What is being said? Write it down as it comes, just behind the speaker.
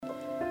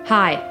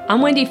Hi,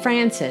 I'm Wendy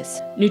Francis,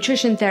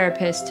 nutrition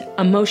therapist,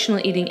 emotional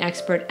eating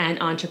expert, and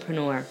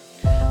entrepreneur.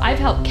 I've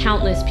helped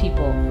countless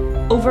people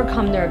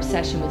overcome their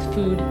obsession with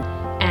food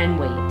and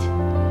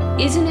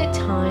weight. Isn't it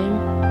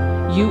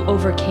time you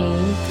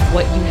overcame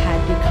what you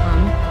had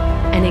become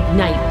and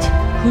ignite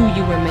who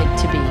you were meant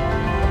to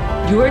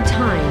be? Your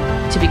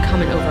time to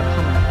become an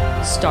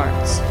overcomer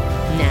starts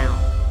now.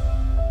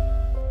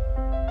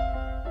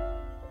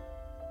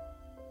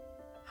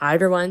 Hi,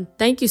 everyone.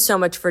 Thank you so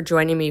much for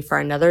joining me for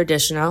another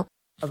edition of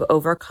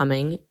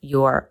Overcoming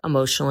Your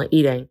Emotional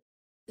Eating.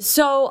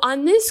 So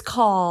on this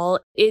call,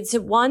 it's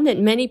one that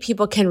many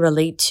people can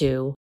relate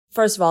to.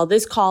 First of all,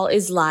 this call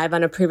is live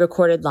on a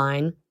pre-recorded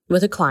line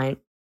with a client.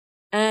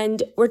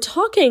 And we're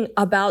talking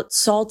about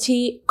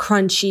salty,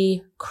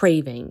 crunchy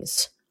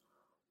cravings.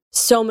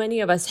 So many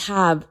of us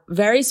have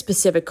very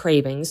specific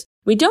cravings.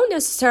 We don't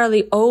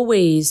necessarily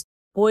always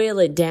boil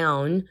it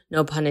down,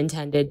 no pun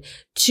intended,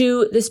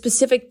 to the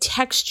specific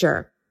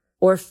texture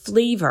or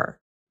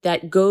flavor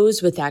that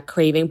goes with that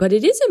craving. But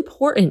it is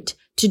important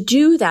to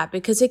do that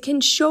because it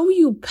can show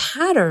you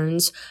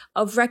patterns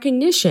of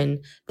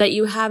recognition that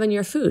you have in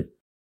your food.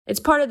 It's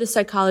part of the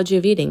psychology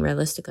of eating,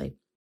 realistically.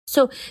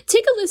 So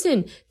take a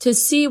listen to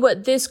see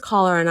what this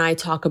caller and I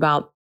talk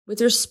about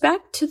with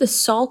respect to the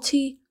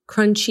salty,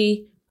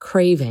 crunchy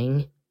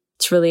craving.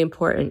 It's really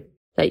important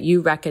that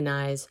you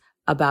recognize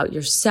about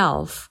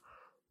yourself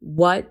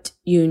what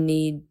you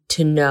need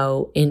to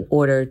know in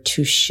order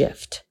to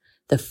shift.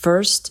 The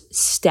first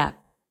step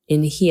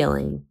in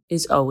healing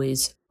is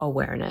always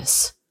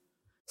awareness.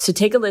 So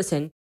take a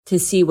listen to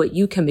see what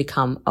you can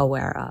become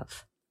aware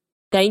of.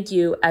 Thank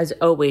you, as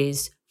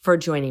always, for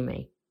joining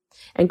me.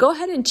 And go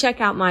ahead and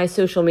check out my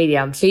social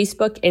media on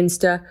Facebook,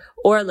 Insta,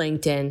 or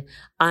LinkedIn.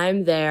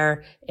 I'm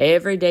there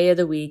every day of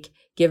the week,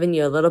 giving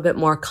you a little bit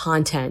more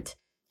content,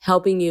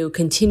 helping you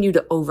continue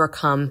to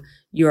overcome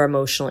your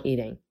emotional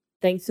eating.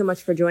 Thanks so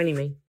much for joining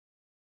me.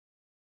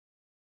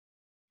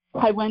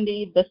 Hi,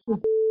 Wendy.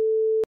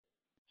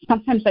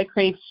 Sometimes I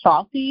crave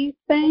salty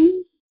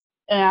things,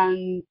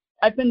 and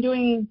I've been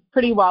doing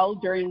pretty well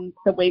during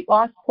the weight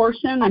loss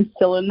portion. I'm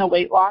still in the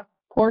weight loss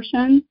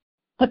portion.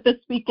 But this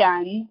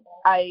weekend,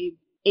 I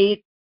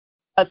ate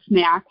a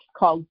snack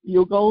called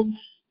Bugles.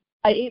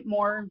 I ate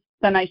more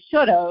than I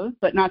should have,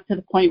 but not to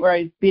the point where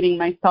I was beating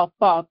myself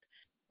up.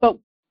 But,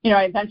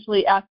 I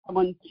eventually asked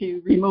someone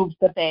to remove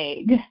the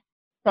bag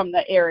from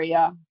the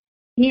area.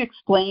 Can you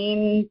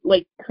explain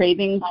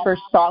cravings for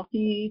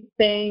salty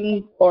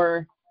things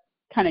or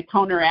kind of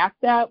counteract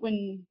that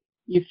when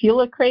you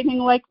feel a craving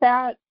like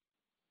that?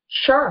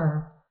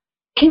 Sure.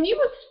 Can you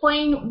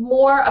explain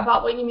more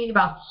about what you mean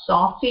about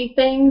salty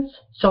things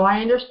so I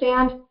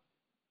understand?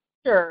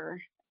 Sure.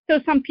 So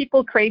some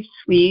people crave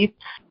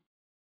sweets.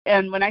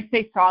 And when I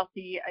say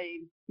salty, I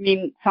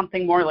mean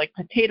something more like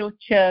potato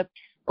chips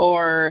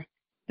or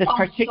this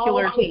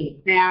particular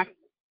snack.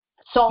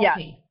 Salty.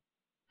 Yes.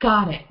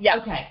 Got it. Yeah.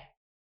 Okay.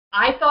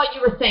 I thought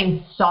you were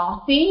saying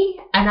saucy,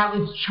 and I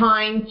was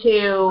trying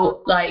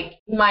to,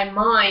 in my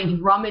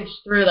mind, rummage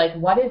through,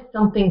 what is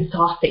something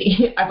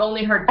saucy? I've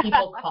only heard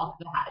people call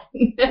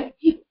that.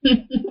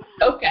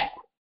 Okay.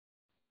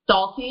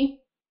 Salty,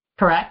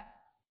 correct?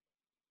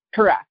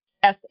 Correct.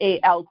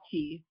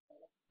 S-A-L-T.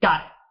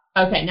 Got it.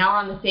 Okay, now we're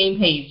on the same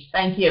page.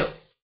 Thank you.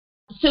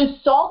 So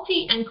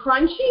salty and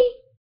crunchy,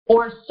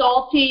 or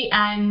salty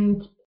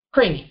and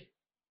creamy?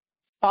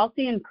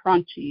 Salty and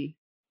crunchy.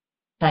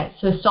 Okay,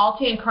 so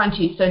salty and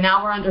crunchy. So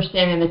now we're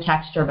understanding the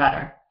texture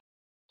better.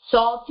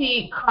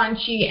 Salty,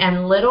 crunchy,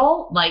 and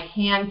little, like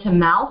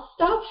hand-to-mouth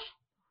stuff?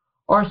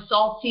 Or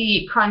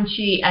salty,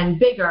 crunchy, and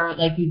bigger,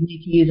 like you'd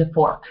need to use a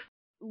fork?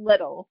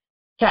 Little.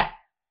 Okay,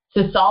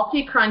 so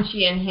salty,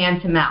 crunchy, and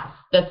hand-to-mouth.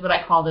 That's what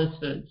I call those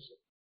foods.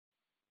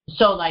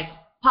 So like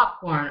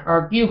popcorn,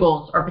 or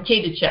Bugles, or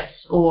potato chips,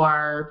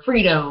 or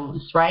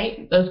Fritos,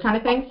 right? Those kind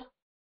of things?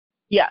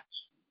 Yes.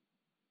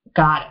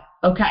 Got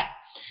it. Okay.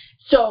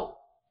 So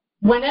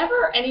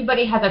whenever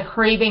anybody has a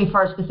craving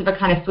for a specific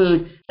kind of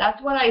food,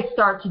 that's what I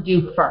start to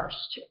do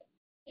first.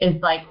 Is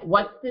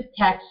what's the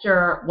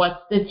texture,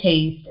 what's the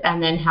taste,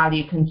 and then how do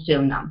you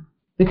consume them?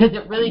 Because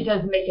it really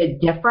does make a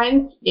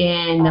difference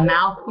in the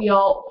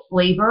mouthfeel,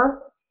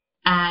 flavor,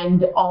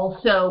 and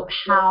also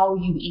how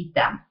you eat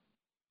them.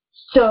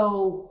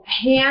 So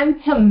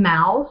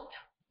hand-to-mouth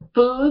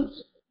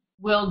foods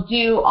will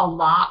do a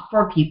lot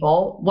for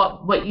people.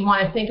 What you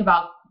want to think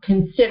about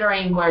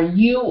considering where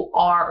you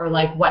are or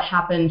what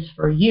happens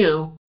for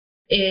you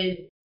is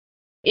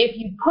if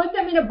you put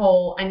them in a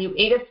bowl and you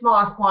ate a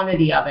smaller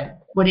quantity of it,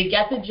 would it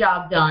get the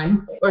job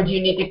done or do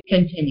you need to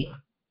continue?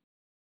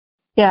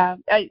 Yeah,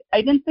 I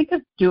didn't think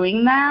of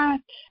doing that.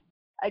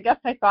 I guess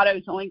I thought I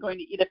was only going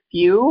to eat a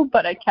few,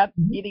 but I kept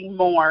eating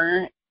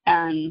more,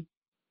 and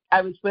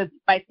I was with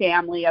my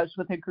family. I was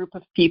with a group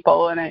of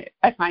people, and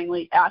I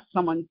finally asked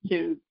someone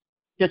to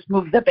just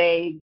move the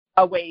bag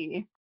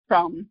away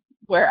from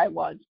where I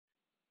was.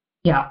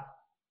 Yeah,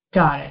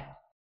 got it.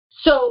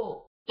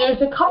 So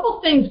there's a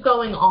couple things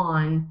going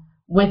on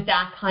with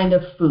that kind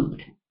of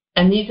food,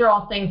 and these are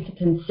all things to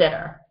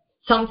consider.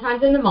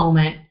 Sometimes in the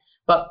moment,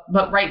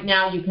 But right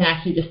now you can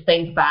actually just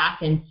think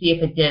back and see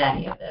if it did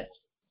any of this.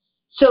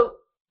 So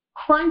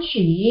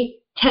crunchy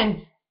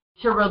tends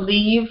to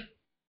relieve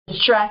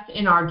stress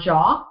in our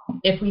jaw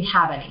if we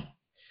have any.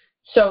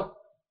 So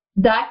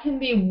that can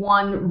be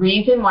one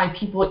reason why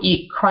people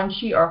eat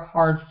crunchy or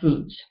hard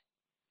foods,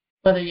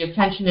 whether you have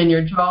tension in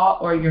your jaw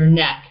or your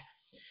neck.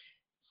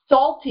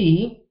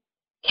 Salty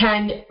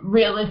can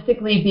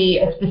realistically be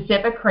a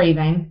specific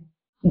craving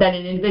that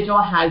an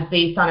individual has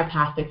based on a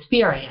past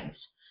experience.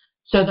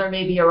 So there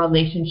may be a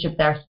relationship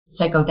there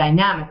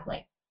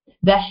psychodynamically.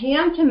 The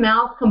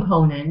hand-to-mouth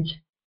component,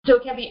 so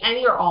it can be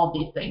any or all of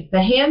these things.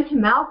 The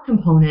hand-to-mouth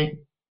component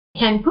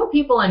can put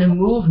people in a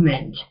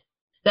movement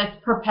that's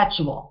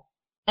perpetual.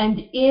 And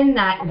in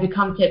that, it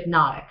becomes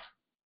hypnotic.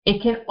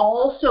 It can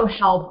also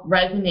help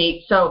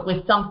resonate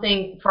with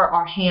something for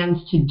our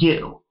hands to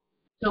do.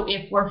 So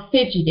if we're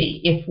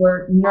fidgety, if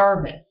we're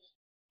nervous,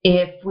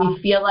 if we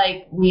feel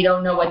like we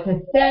don't know what to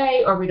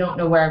say, or we don't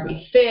know where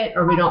we fit,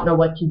 or we don't know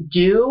what to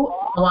do,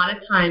 a lot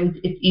of times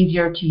it's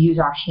easier to use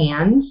our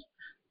hands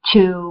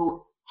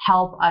to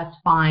help us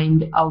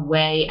find a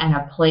way and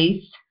a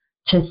place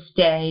to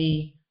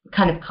stay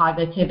kind of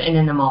cognitive and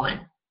in the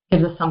moment.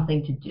 Gives us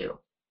something to do.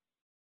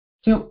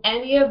 Do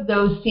any of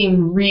those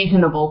seem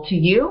reasonable to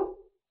you?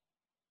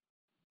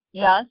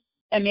 Yes,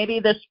 and maybe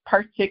this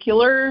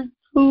particular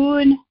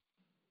food.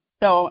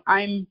 So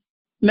I'm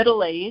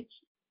middle-aged,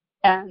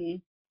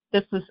 and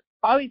this was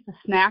always a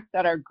snack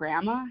that our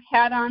grandma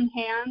had on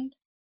hand.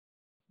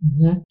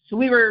 Mm-hmm. So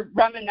we were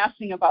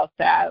reminiscing about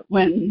that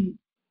when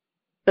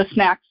the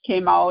snacks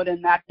came out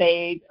and that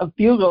bag of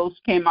Bugles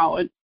came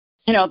out.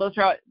 You know, those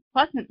are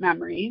pleasant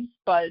memories,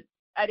 but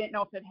I didn't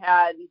know if it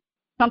had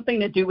something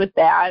to do with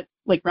that,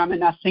 like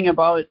reminiscing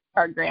about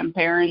our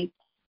grandparents.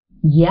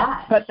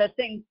 Yes. But the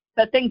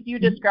things you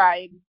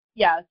described,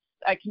 yes,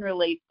 I can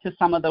relate to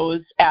some of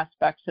those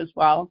aspects as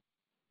well.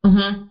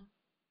 Mm-hmm.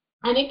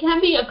 And it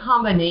can be a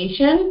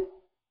combination.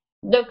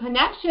 The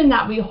connection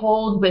that we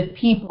hold with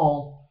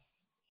people,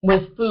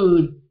 with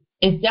food,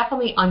 is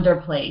definitely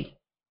underplayed.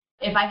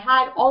 If I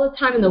had all the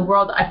time in the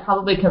world, I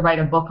probably could write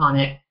a book on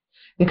it,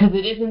 because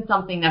it isn't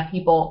something that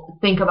people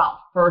think about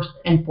first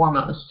and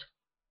foremost.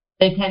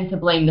 They tend to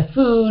blame the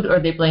food or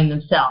they blame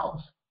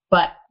themselves.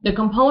 But the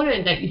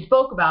component that you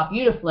spoke about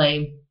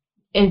beautifully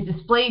is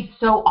displayed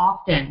so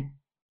often.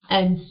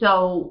 And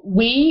so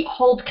we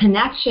hold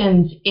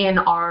connections in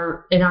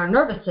our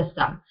nervous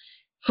system.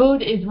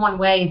 Food is one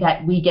way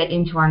that we get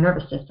into our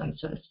nervous system,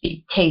 so to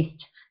speak.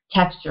 Taste,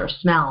 texture,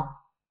 smell.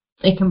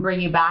 It can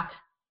bring you back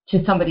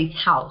to somebody's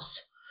house.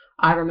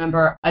 I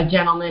remember a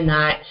gentleman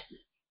that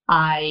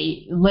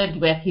I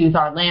lived with, he was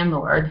our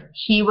landlord.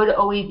 He would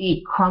always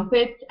eat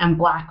crumpets and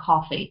black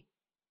coffee.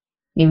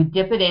 He would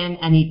dip it in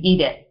and he'd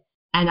eat it.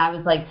 And I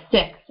was like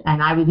 6,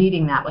 and I was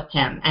eating that with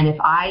him. And if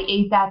I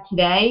ate that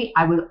today,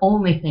 I would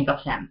only think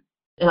of him.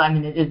 I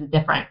mean, it is a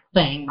different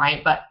thing,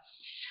 right?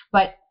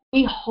 But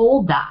we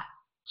hold that.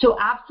 So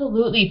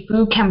absolutely,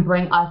 food can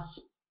bring us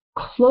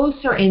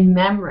closer in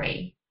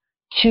memory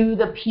to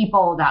the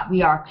people that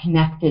we are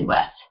connected with.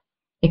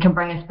 It can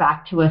bring us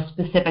back to a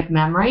specific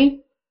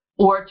memory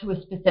or to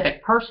a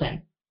specific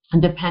person,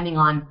 and depending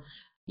on,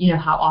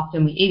 how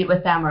often we ate it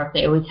with them, or if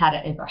they always had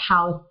it in their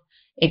house,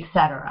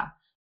 etc.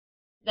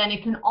 Then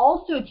it can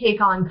also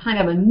take on kind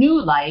of a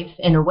new life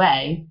in a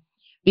way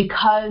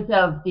because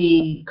of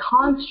the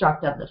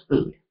construct of the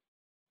food.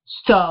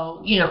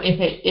 So,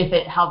 if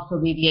it helps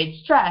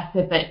alleviate stress,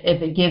 if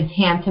it gives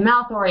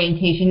hand-to-mouth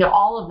orientation,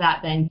 all of that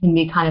then can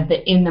be kind of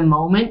the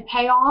in-the-moment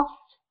payoffs.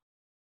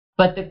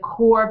 But the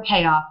core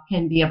payoff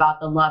can be about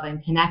the love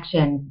and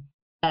connection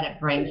that it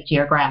brings to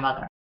your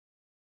grandmother.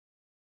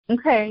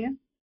 Okay.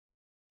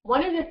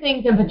 One of the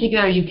things in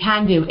particular you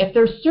can do, if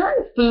there's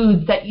certain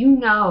foods that you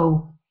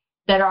know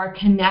that are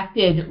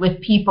connected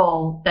with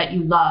people that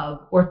you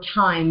love or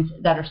times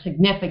that are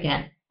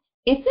significant,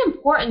 it's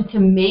important to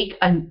make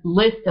a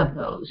list of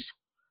those.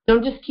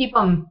 Don't just keep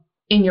them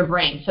in your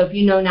brain. So if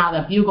you know now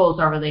that Bugles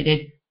are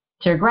related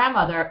to your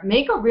grandmother,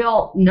 make a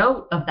real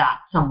note of that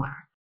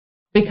somewhere.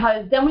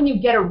 Because then when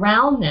you get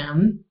around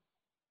them,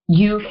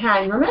 you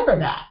can remember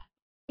that.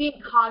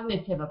 Being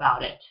cognitive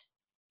about it.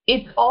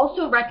 It's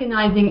also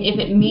recognizing if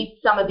it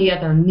meets some of the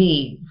other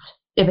needs,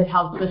 if it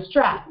helps with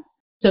stress.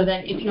 So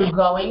then if you're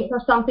going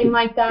for something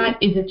like that,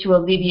 is it to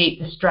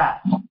alleviate the stress?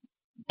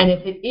 And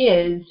if it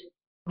is,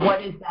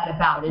 what is that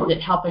about? Is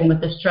it helping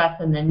with the stress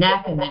in the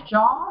neck and the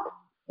jaw?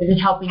 Is it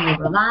helping you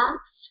relax?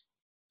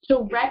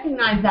 So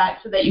recognize that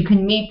so that you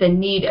can meet the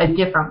need a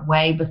different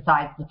way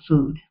besides the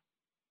food.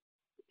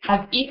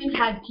 I've even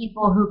had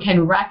people who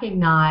can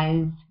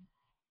recognize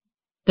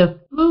the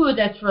food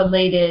that's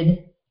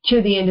related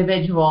to the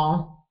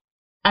individual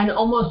and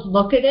almost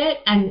look at it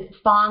and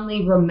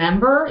fondly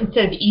remember,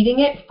 instead of eating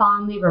it,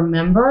 fondly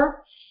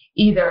remember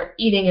either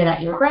eating it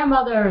at your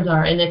grandmother's,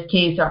 or in this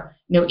case, or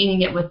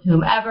eating it with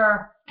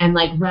whomever, and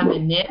like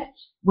reminisce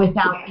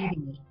without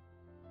eating it,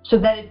 so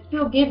that it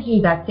still gives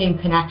you that same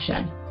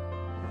connection.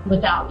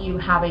 without you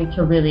having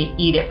to really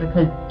eat it,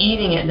 because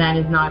eating it then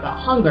is not about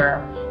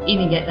hunger.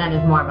 Eating it then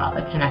is more about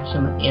the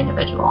connection with the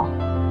individual.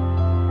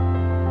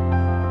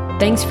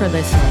 Thanks for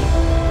listening.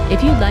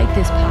 If you like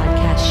this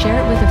podcast,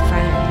 share it with a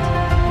friend.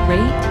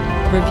 Rate,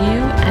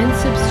 review, and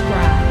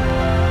subscribe.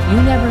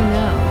 You never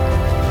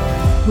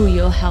know who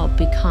you'll help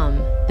become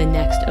the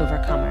next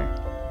overcomer.